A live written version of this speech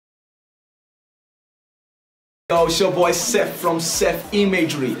Yo, it's your boy Seth from Seth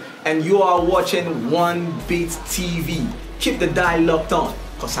Imagery, and you are watching One Beat TV. Keep the dial locked on,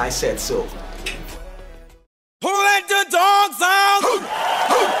 cause I said so. Who let the dogs out?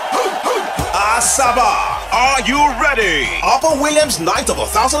 Asaba, are you ready? Upper Williams' Night of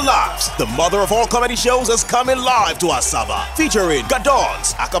 1,000 Laughs, the mother of all comedy shows, is coming live to Asaba, featuring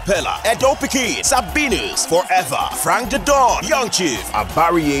Gadons, Acapella, Edo Pikin, Sabinus, Forever, Frank the Don, Young Chief,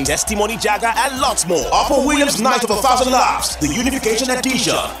 Abarie, Testimony Jagger, and lots more. Upper Williams' Night of 1,000 Laughs, the Unification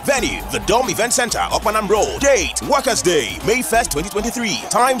Edition. Venue, the Dome Event Center, Upmanam Road. Date, Workers' Day, May 1st, 2023.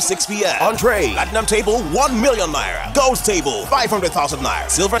 Time, 6 p.m. Entree, Platinum Table, 1 million naira. Gold Table, 500,000 naira.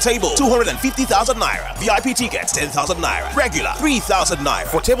 Silver Table, 250,000 naira. VIP tickets, 10,000 naira. Regular, 3,000 naira.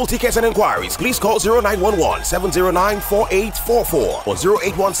 For table tickets and inquiries, please call 0911-709-4844 or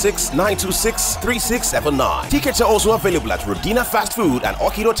 0816-926-3679. Tickets are also available at Rodina Fast Food and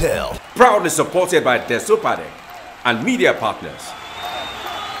Orchid Hotel. Proudly supported by Desopade and media partners.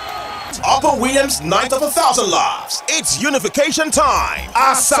 Upper Williams' Night of 1,000 Laughs. It's unification time.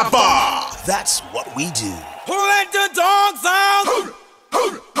 Asaba. That's what we do. Who let the dogs out?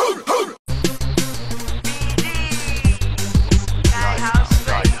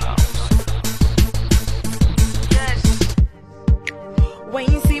 When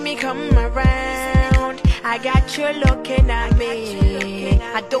you see me come around, I got you looking at me.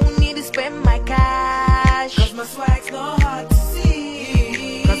 I don't need to spend my cash, cause my swag's not hard to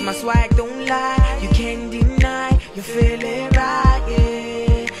see. Cause my swag don't lie, you can't deny. You feel it right,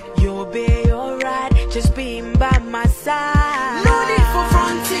 yeah. You'll be alright, just being by my side. No need for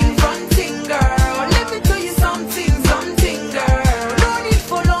fronting, girl. Let me tell you something, girl. No need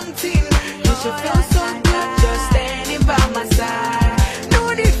for long thing, you should feel so good just standing by my side.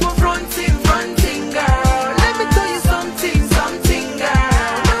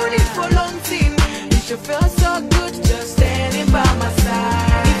 You feel so good just standing by my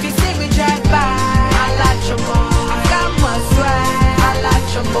side. If you see me drive by, I like your more. I got my swag, I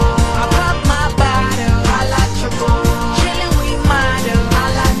like your more. I pop my bottle, I like your more. Chillin' with model, I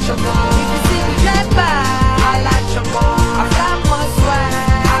like your more. If you see me drive by, I like your more. I got my swag,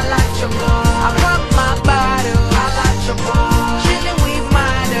 I like your more. I pop my bottle, I like your more. Chillin' with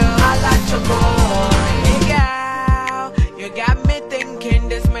model, I like your more. Hey girl, you got me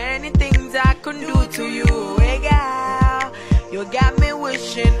thinking there's many things I could do to you, hey girl. You got me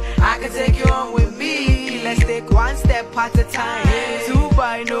wishing I could take you on with me. Let's take one step at a time. Two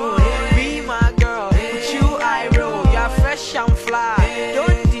by no, be my girl. With you I roll, you're fresh and fly.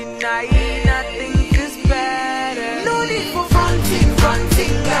 Don't deny nothing is better. No need for fronting,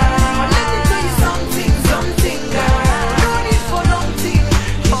 girl. Let me tell you something, girl. No need for long thing.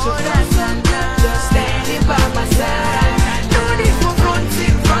 You should feel so good just standing by my side. No need for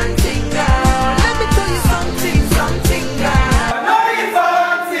fronting, girl. Let me tell you something, girl. No need for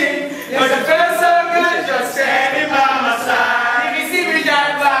fronting, you should feel so good just standing by my side. If you see me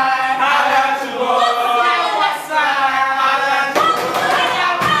drive by, I got you all.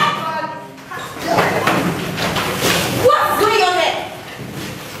 What's going on there?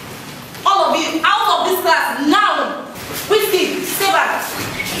 All of you, out of this class now! Whiskey, stay back!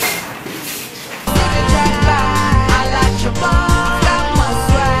 I like your ball, got my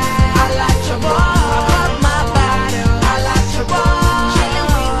swag. I like your ball, I got my bottle. I like your ball, chillin'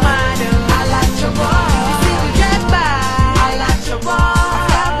 with model. I like your ball, you see me drive by. I like your ball, I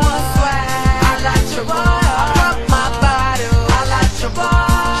got my swag. I like your ball, I got my bottle. I like your ball,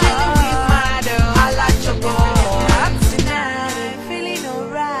 chillin' with model. I like your ball. Up tonight, feeling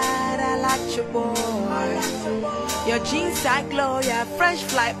alright. I like your ball. Your jeans are glow, you're fresh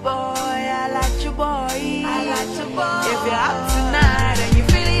fly boy. I like your boy. I like your boy. If you're out tonight and you're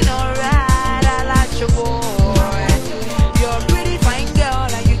feeling alright, I like your boy. You're a pretty fine girl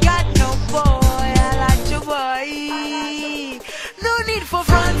and you got no boy. I like your boy. No need for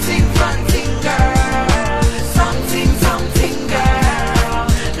fronting, girl. Something, girl.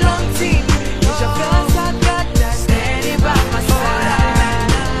 Long thing, you should feel so good just standing by my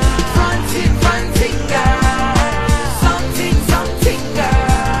side. Fronting, girl. Something,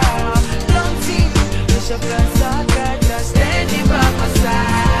 girl. Long thing, you should feel so good just standing by my side.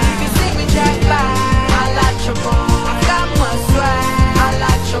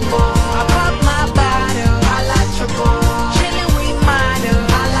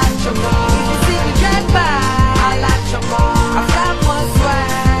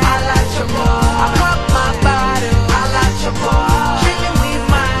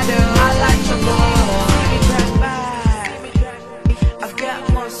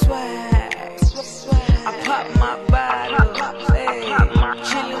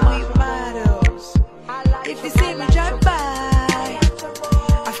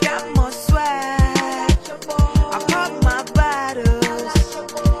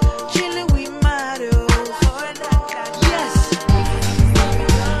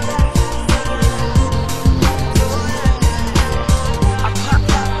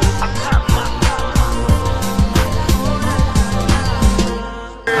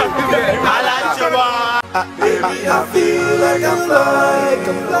 like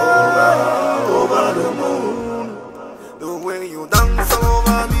I'm flying over the moon. The way you dance all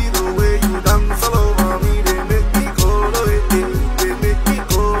over me, the way you dance all over me, they make me go away, they make me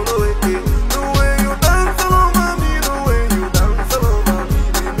go away. The way you dance all over me, the way you dance all over me,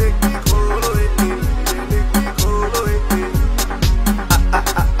 they make me go away, they make me go away.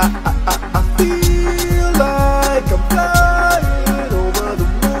 I feel like I'm flying over the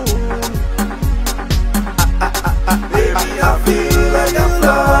moon. Baby, I feel like I'm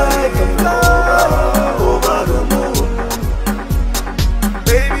flying over the moon.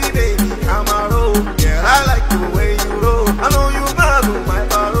 Baby, I'm a roll. Yeah, I like the way you roll. I know you mad on my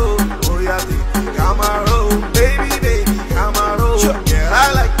parole. Oh yeah, I'm a roll. Baby, I'm a roll. Yeah,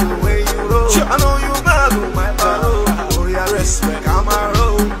 I like the way you roll. I know you mad on my parole. Oh yeah, respect, I'm a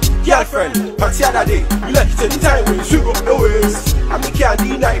roll. Girlfriend, party other day, you like it anytime when you sweep up the waist. I me can't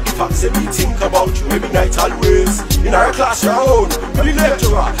deny the fact that me think about you every night always. In our class you're own, you're the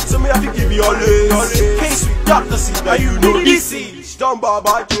lecturer, so me have to give you all this. Case with Dr. C, now you know this is dumb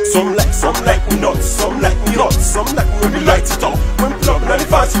baba. Some like me nuts, some like me hot, some like me when we light it up. When plug and the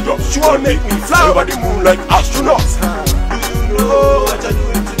fancy drop, she wanna make me fly over the moon like astronauts. Do you know what you're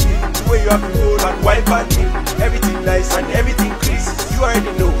doing to me? The way you have to roll and wipe at me, everything nice and everything crazy. You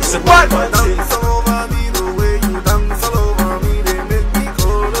already know it's a bad man thing. Dance all over me, the way you dance all over me, they make me go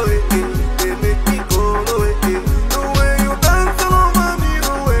away, they make me go away. The way you dance all over me,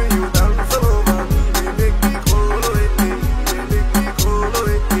 the way you dance all over me, they make me go away, they make me go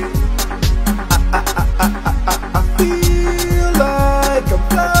away. I feel like I'm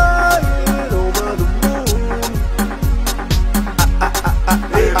flying over the moon.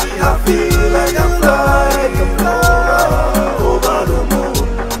 Baby, I feel like I'm flying over the moon.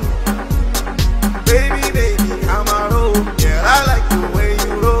 Baby, I'm a roll. Yeah, I like the way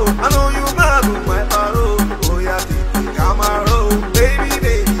you roll. I know you mad with my parole. Oh yeah, I'm a roll. Baby,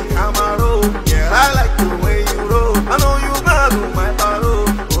 I'm a roll. Yeah, I like the way you roll. I know you mad with my parole.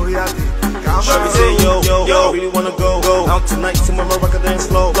 Oh yeah, I'm a roll. Say yo, really wanna go out tonight to my rock and dance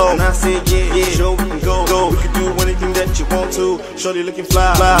slow. And I said yeah, sure we can go. We can do anything that you want to. Shorty looking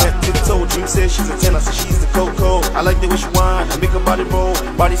fly. Head to the toe, Dream says she's a 10, I said she's the coco. I like the way she whine, I make her body roll.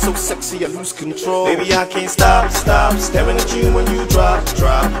 Body so sexy, I lose control. Baby, I can't stop staring at you when you drop,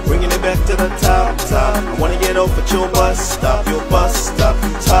 bringing it back to the top. I wanna get off at your bus stop,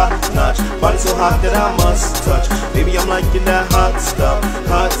 top notch. Body so hot that I must touch. Baby, I'm liking that hot stuff.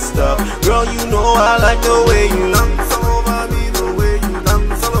 Girl, you know I like the way you dance all over me, the way you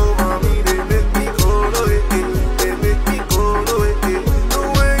dance all over me, they make me go away, they make me go away. The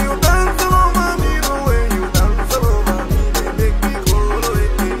way you dance all over me, the way you dance all over me, they make me go away,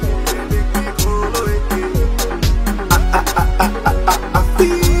 they make me go away. I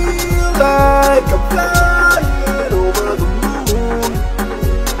feel like I'm flying over the moon.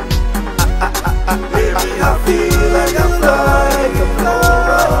 Baby, I feel like I'm flying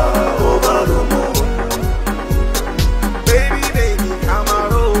over the moon. Baby, I'm a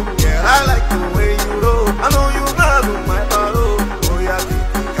roll. Yeah, I like the way you roll. I know you mad with my parole. Oh yeah,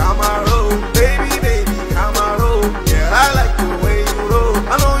 I'm a roll. Baby, I'm a roll. Yeah, I like the way you roll.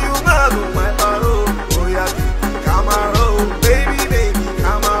 I know you mad with my parole. Oh yeah, I'm a roll. Baby,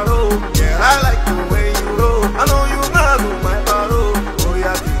 I'm a roll. Yeah, I like the way you roll. I know you mad with my parole. Oh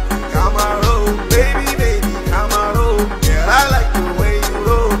yeah, I'm a roll. Baby, I'm a roll. Yeah, I like the way you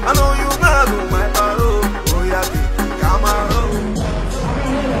roll. I know you mad with my parole. Oh yeah, I'm a roll.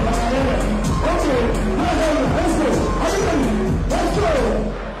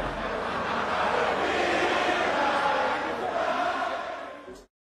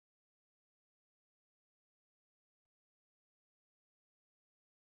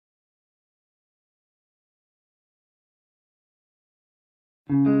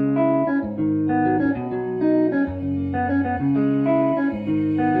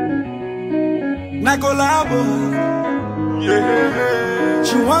 Na collabo, yeah.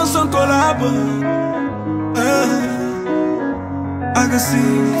 She wants some collabo. I can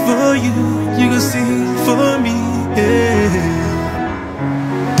sing for you, you can sing for me. Yeah.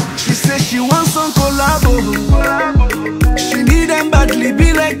 She says she wants some collabo. She need them badly,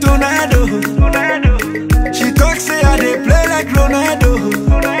 be like tornado. She talks say I they play like Ronaldo.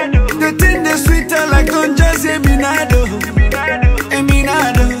 The thing they sweeter like don't just say Minado.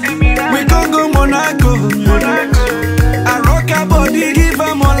 We gon' go Monaco. I rock her body, give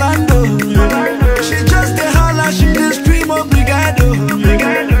her Orlando. She just a holla, she just scream obrigado.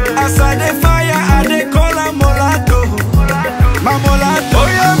 As I dey fire, I dey call her Molato. My Molato. Oh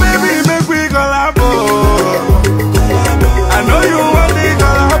yeah, baby, make we collabo. I know you want the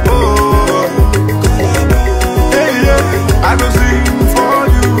collabo. Yeah, yeah, I don't see.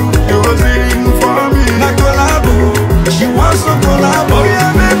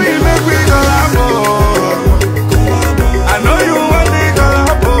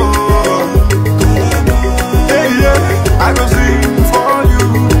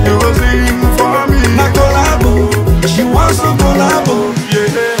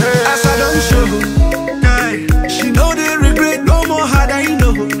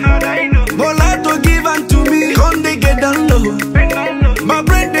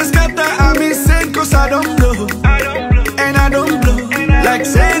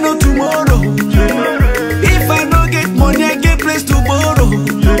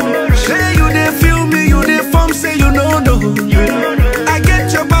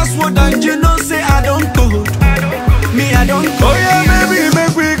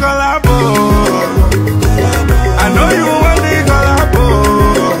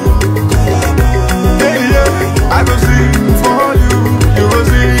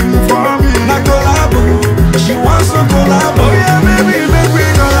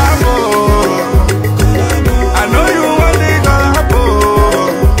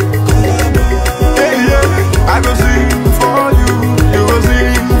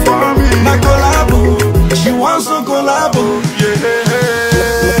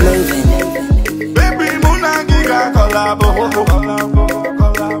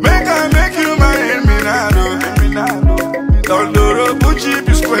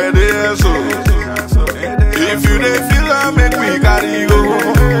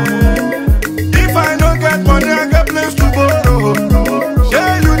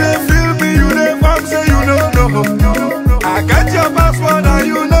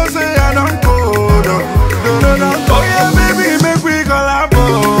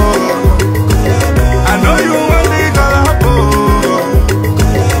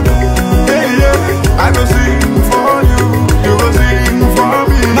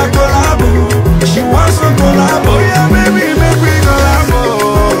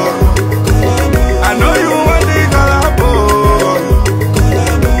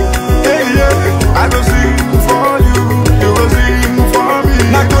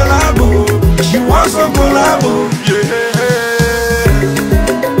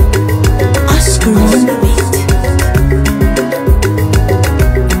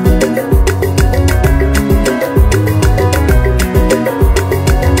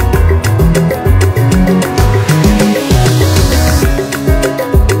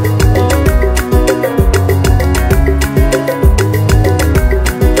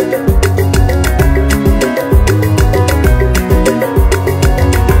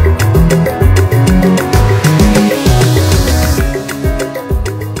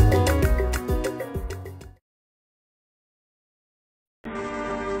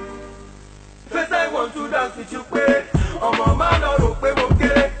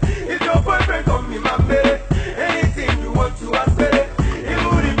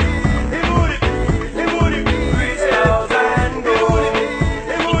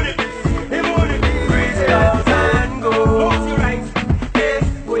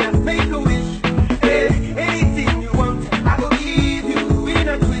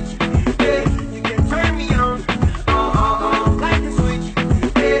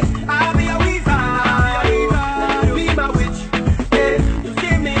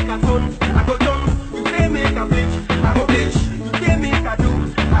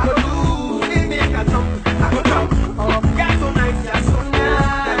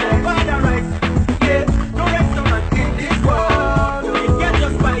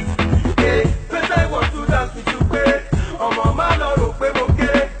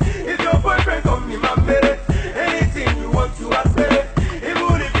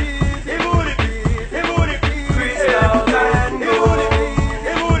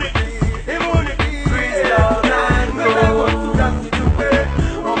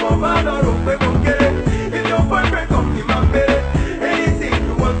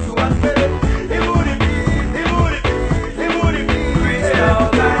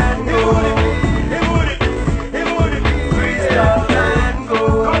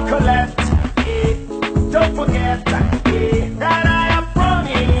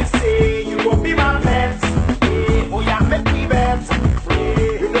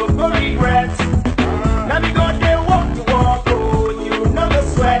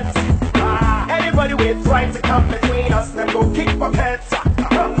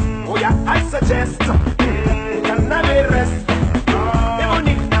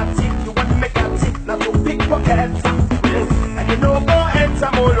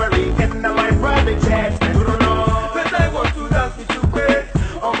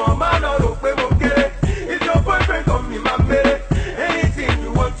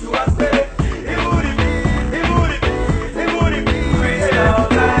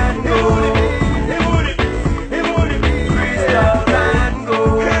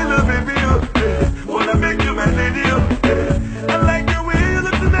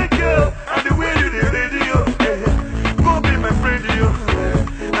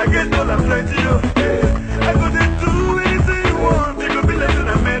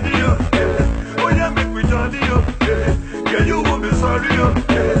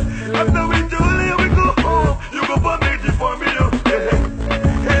 After we Julia, we go home. You go for me, for me, oh.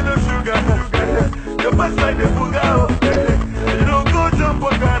 Hey, no sugar. You pass like the Bugao. You don't go jump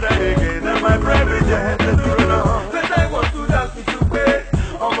on God again. And my private jet, the throne. But I want to dance with you, babe.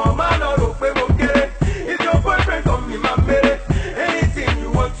 Oh, my man, I'll go pay, okay. If your boyfriend come in my bed, anything you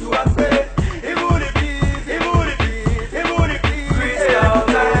want to ask me. It would be, it would be, it would be. Crystal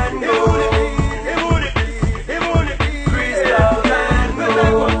land, it would be, it would be, it would be. Crystal land, but I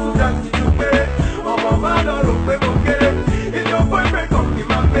want to dance with you, babe. Oh, my man, I'll go pay, okay. If your boyfriend come in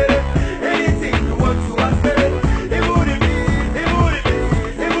my bed, anything you want to ask me. It would be, it would be,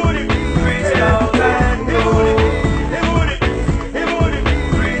 it would be. Crystal land, it would be, it would be, it would be.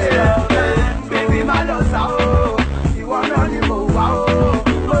 Crystal land, baby, my love, oh. You want on the move, oh.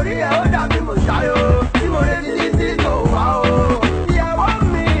 Gloria, oh, that be my child. You want to this is oh, wow. Yeah, want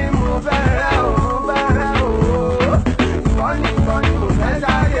me, move better, oh. You want me, move better,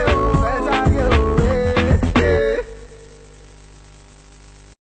 yeah, yeah.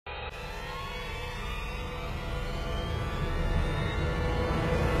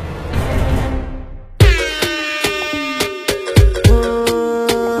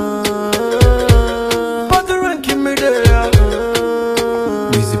 But the ranking me there.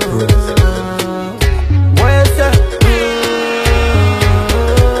 Easy Pro. Why is that?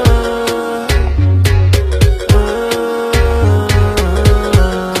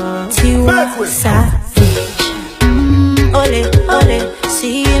 Tiwa Savage. Ole, ole,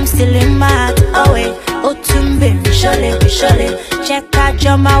 see him still in my heart. Oh, wait, oh, tumbe, shole. Check out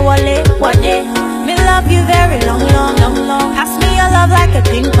your my wallet, what day? Me love you very long. Pass me your love like a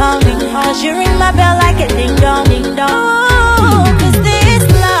ping pong. Cause you ring my bell like a ding dong. Oh, cause this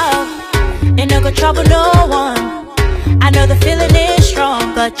love ain't no good trouble, no one. I know the feeling is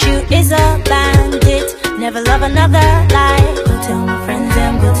strong, but you is a bandit. Never love another life. Go tell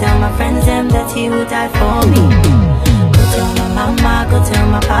my friends them that he would die for me. Go tell my mama, go tell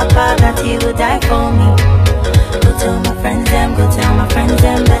my papa that he would die for me. Go tell my friends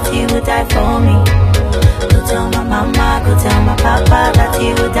them that he would die for me. Go tell my mama, go tell my papa that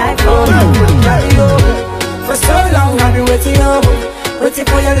he would die for me. For so long I've been waiting, waiting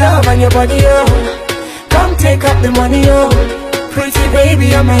for your love and your body, Come take up the money, Pretty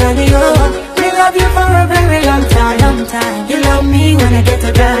baby, I'm a honey, We love you for a very long time. You love me when I get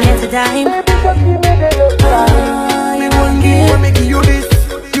to dime. Me one give, when me give you this,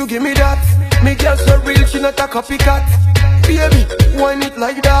 you give me that. Me girl so real, she not a copycat. Baby, whine it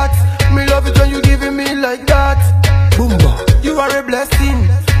like that. Me love it when you giving me like that. Boomba, you are a blessing.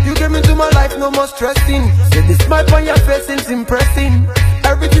 You came into my life, no more stressing. See the smile on your face seems impressing.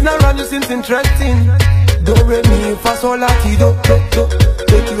 Everything around you seems interesting. Do re mi fa sol la ti do.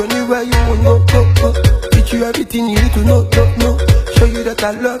 Take you anywhere you want go. Teach you everything you need to know. Show you that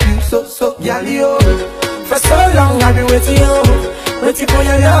I love you so. Girl, yo. For so long I've been waiting, waiting for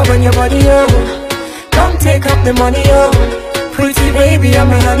your love and your body, Come take up the money, Pretty baby,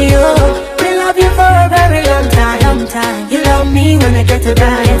 I'm a honey, We love you for a very long time. You love me when I get to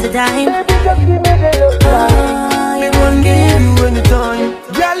dime. Me won't give you anytime.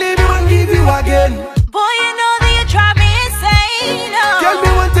 Girl, me won't give you again. Boy, you know that you drive me insane. Girl, me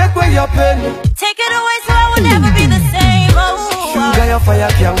won't take away your pain. Take it away so I will never be the same. Sugar, your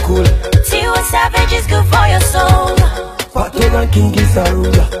fire can cool. Tiwa Savage is good for your soul. Patron and King is a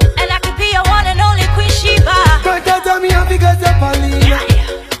ruler. And I could be your one and only Queen Sheba. Go tell me how big as a Paulina.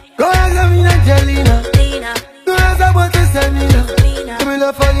 Go ask me Angelina. Go ask about the Semina. Give me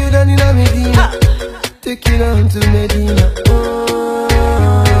love for you than in a Medina. Take you down to Medina.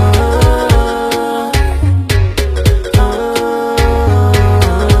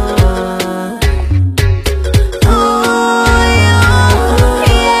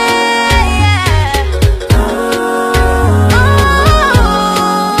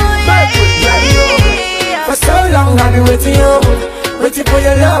 Waiting for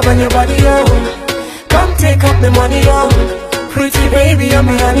your love and your body, Come take up the money, Pretty baby, I'm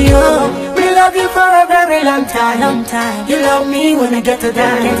a honey, We love you for a very long time. You love me when I get to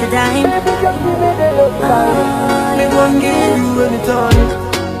dime. Me won't give you anytime.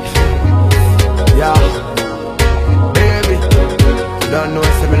 Yeah, baby, don't know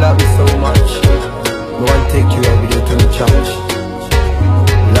if me love you so much. Me want to take you every day to the church.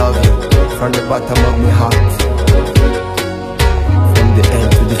 Love you from the bottom of my heart. From the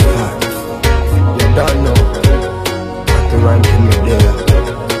end to the start. You don't know what the ranking me there.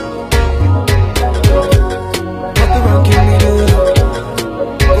 What the ranking me there.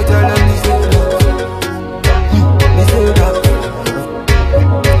 Go tell them this is love. This is love.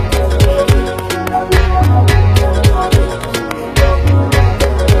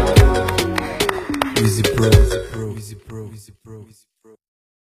 Easy Pro, Easy Pro, Easy Pro, Easy Pro, Easy Pro.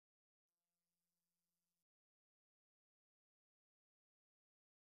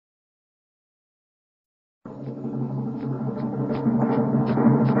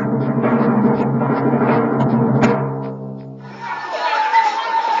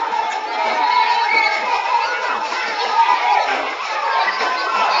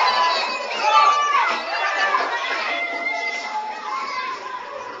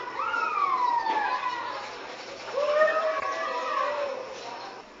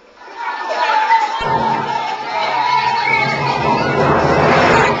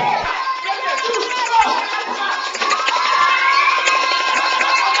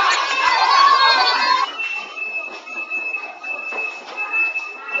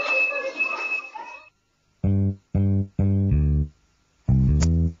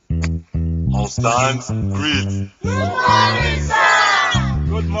 Stand, greet. Good morning, sir.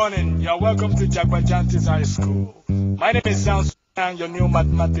 Good morning. You're welcome to Jagbajantis High School. My name is Sam, your new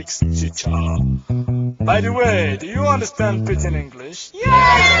mathematics teacher. By the way, do you understand written English?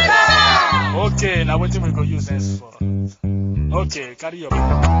 Yes, sir. Okay, now what we go use this for? Okay, carry your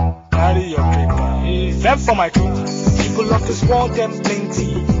paper. Carry your paper. Left for my class. People of this world, them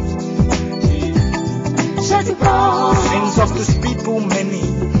plenty. Sins of this people, many.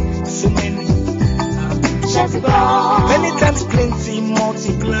 So many. Many times plenty,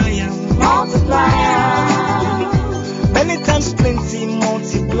 multiplier. Many times plenty,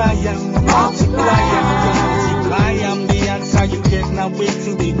 multiplier. The answer you get now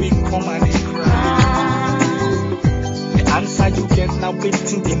waiting, they make come and they cry. The answer you get now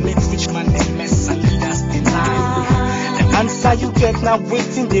waiting, they make rich man they mess and leaders deny. The answer you get now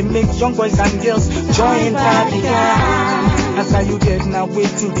waiting, they make young boys and girls join the gang. Answer you get now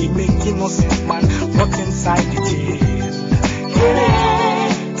waiting, they make innocent man rot inside the jail.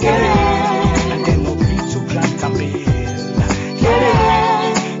 Get it, and then no be to grant a bail. Get it,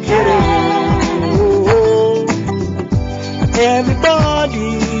 oh. Everybody,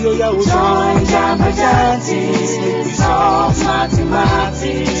 oh yeah, join Jagbajantis, make we solve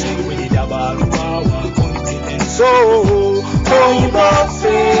mathematics. We need about our continent, so going back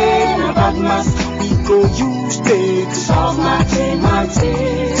saying about math. Go use take solve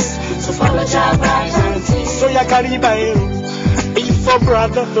mathematics. So follow Jagbajantis. So ya Kariba, be for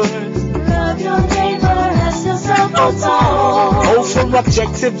brotherhood. Love your neighbor as yourself. Oh, for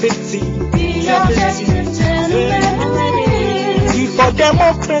objectivity. Be objective, gentlemen, ladies. Be for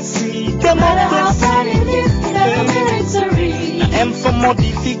democracy. No matter how bad it is, military. M for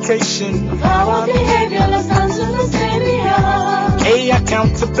modification. Our behavior, let's stand to the savior. A,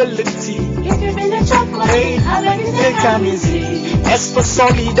 accountability. If you've been a chocolate, I beg you take come easy. S for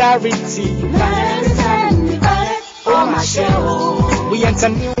solidarity. Not understand, divided, oh my shell. We enter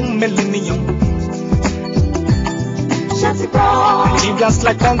new millennium. Shut it down. Niggas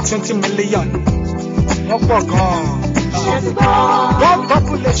like 120 million. What for gone? Shut it down. World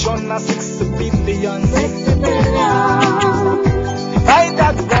population na 6 billion. 6 billion. Divide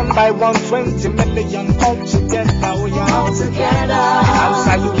that one by 120 million altogether. Oh yeah. Altogether.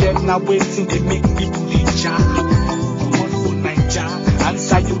 Answer you get now waiting, they make people in jar.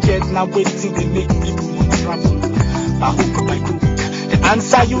 Answer you get now waiting, they make people in trouble. By hook by crook. The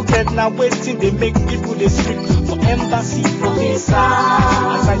answer you get now waiting, they make people they speak for embassy, for visa.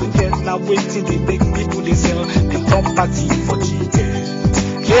 Answer you get now waiting, they make people they sell the property for GT.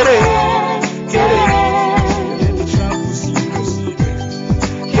 Get it, get it. Let me travel, see, proceed.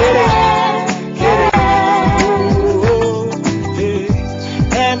 Get it, get it. Oh, hey.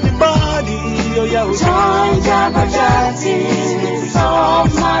 Everybody, oh yeah, join Jagbajantis.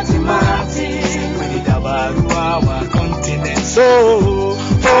 Solve mathematics. We need our continent. So,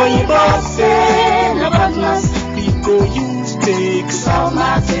 you both say about maths, we go use take solve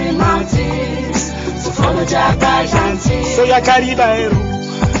mathematics. So follow Jagbajantis. So ya Kariba,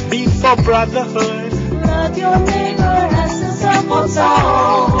 be for brotherhood. Love your neighbor as yourself.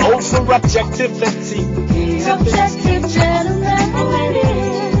 Oh, for objectivity. Be objective, gentlemen and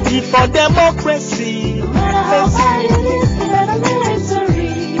ladies. Be for democracy. No matter how bad it is, military.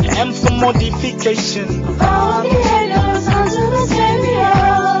 M for modification. Our behaviors unto the savior.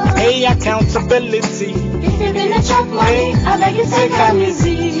 A, accountability. If you've been a chocolate, I beg you take come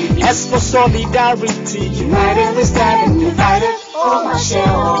easy. S for solidarity. United we stand and divided, oh my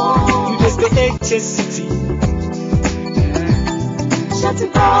shell. You just the HSCity. Shut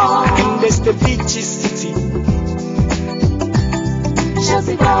it down. And there's the VG City. Shut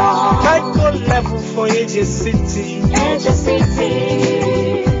it down. Right go level for HSCity.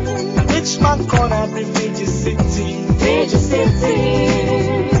 HSCity. Which man corner be VG City? VG City.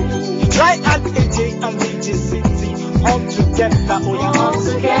 Try at AJ and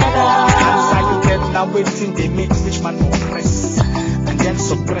waiting they make rich man oppress and then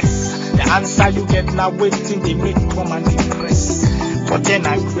suppress. The answer you get now waiting they make poor man depress. But then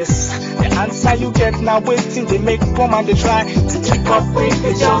I guess the answer you get now waiting they make poor man they try to keep up with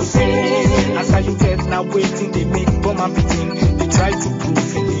the Joneses. Answer you get now waiting they make poor man begin they try to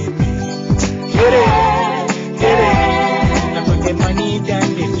prove it. Get it, never get money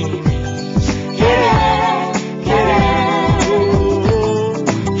then they feel me. Get it,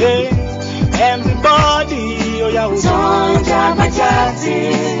 oh, yeah. Everybody, oh yeah, oh. Don't drop my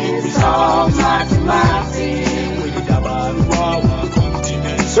chances, it's all mathematics. We did about our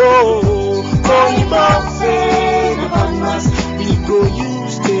continent, so Only boxing, but must we go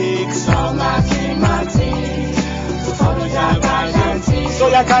use stakes. all mathematics to follow your guidance. So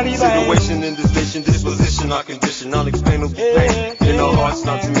you can live situation in this nation, disposition, our condition, unexplainable pain in our hearts,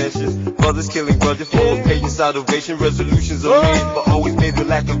 not to mention brothers killing brothers, full of patience, salvation, resolutions are made, but always made with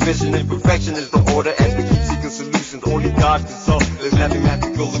lack of vision. Imperfection is the order as we keep seeking solutions. Only God can solve this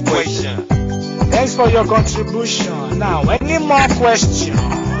mathematical equation. Thanks for your contribution. Now, any more questions?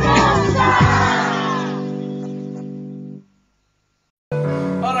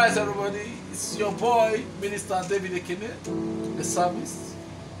 Alright everybody, it's your boy Minister David Ekene, the service.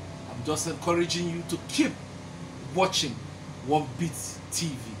 I'm just encouraging you to keep watching One Beat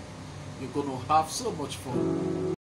TV. You're gonna have so much fun.